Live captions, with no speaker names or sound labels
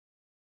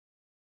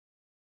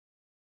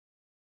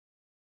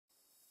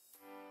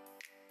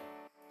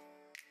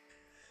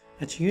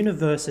At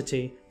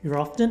university, you're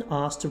often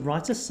asked to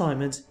write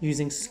assignments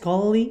using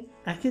scholarly,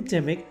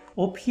 academic,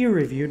 or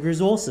peer-reviewed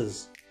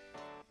resources.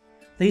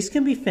 These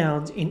can be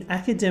found in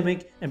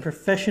academic and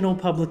professional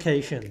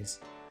publications.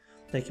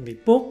 They can be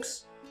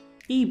books,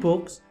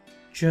 e-books,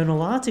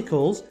 journal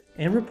articles,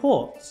 and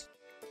reports.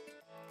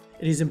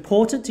 It is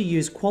important to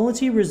use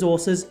quality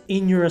resources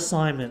in your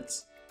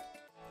assignments.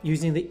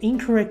 Using the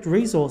incorrect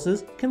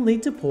resources can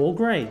lead to poor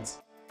grades.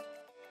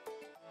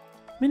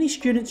 Many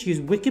students use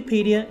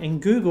Wikipedia and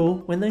Google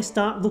when they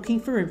start looking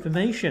for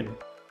information.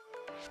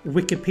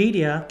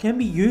 Wikipedia can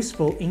be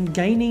useful in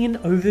gaining an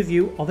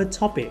overview of a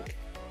topic.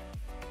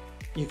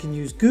 You can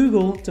use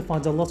Google to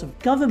find a lot of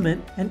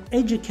government and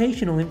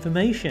educational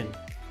information.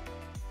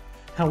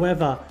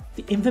 However,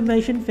 the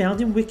information found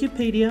in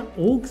Wikipedia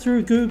or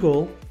through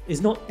Google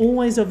is not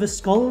always of a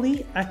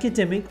scholarly,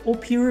 academic, or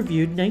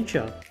peer-reviewed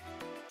nature.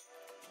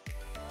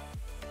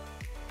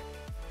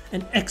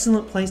 An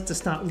excellent place to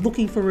start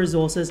looking for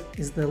resources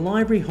is the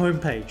library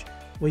homepage,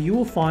 where you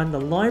will find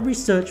the library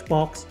search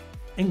box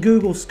and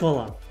Google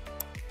Scholar.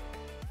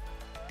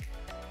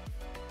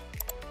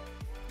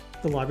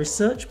 The library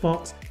search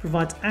box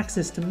provides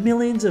access to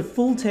millions of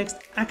full-text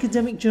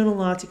academic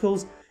journal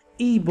articles,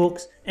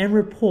 e-books, and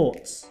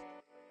reports.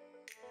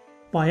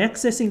 By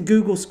accessing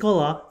Google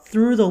Scholar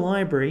through the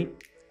library,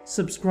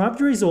 subscribed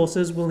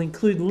resources will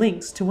include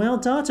links to our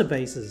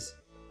databases.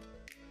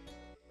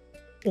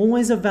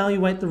 Always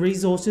evaluate the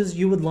resources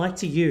you would like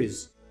to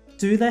use.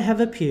 Do they have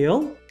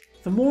appeal?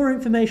 For more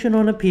information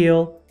on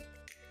appeal,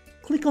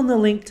 click on the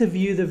link to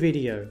view the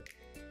video.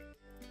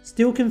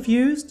 Still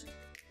confused?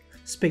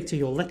 Speak to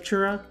your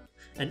lecturer,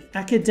 an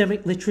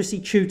academic literacy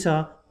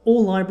tutor,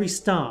 or library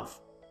staff,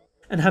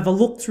 and have a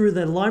look through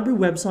the library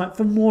website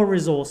for more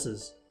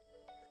resources.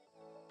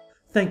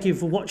 Thank you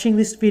for watching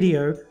this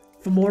video.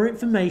 For more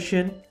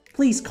information,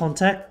 please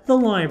contact the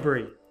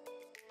library.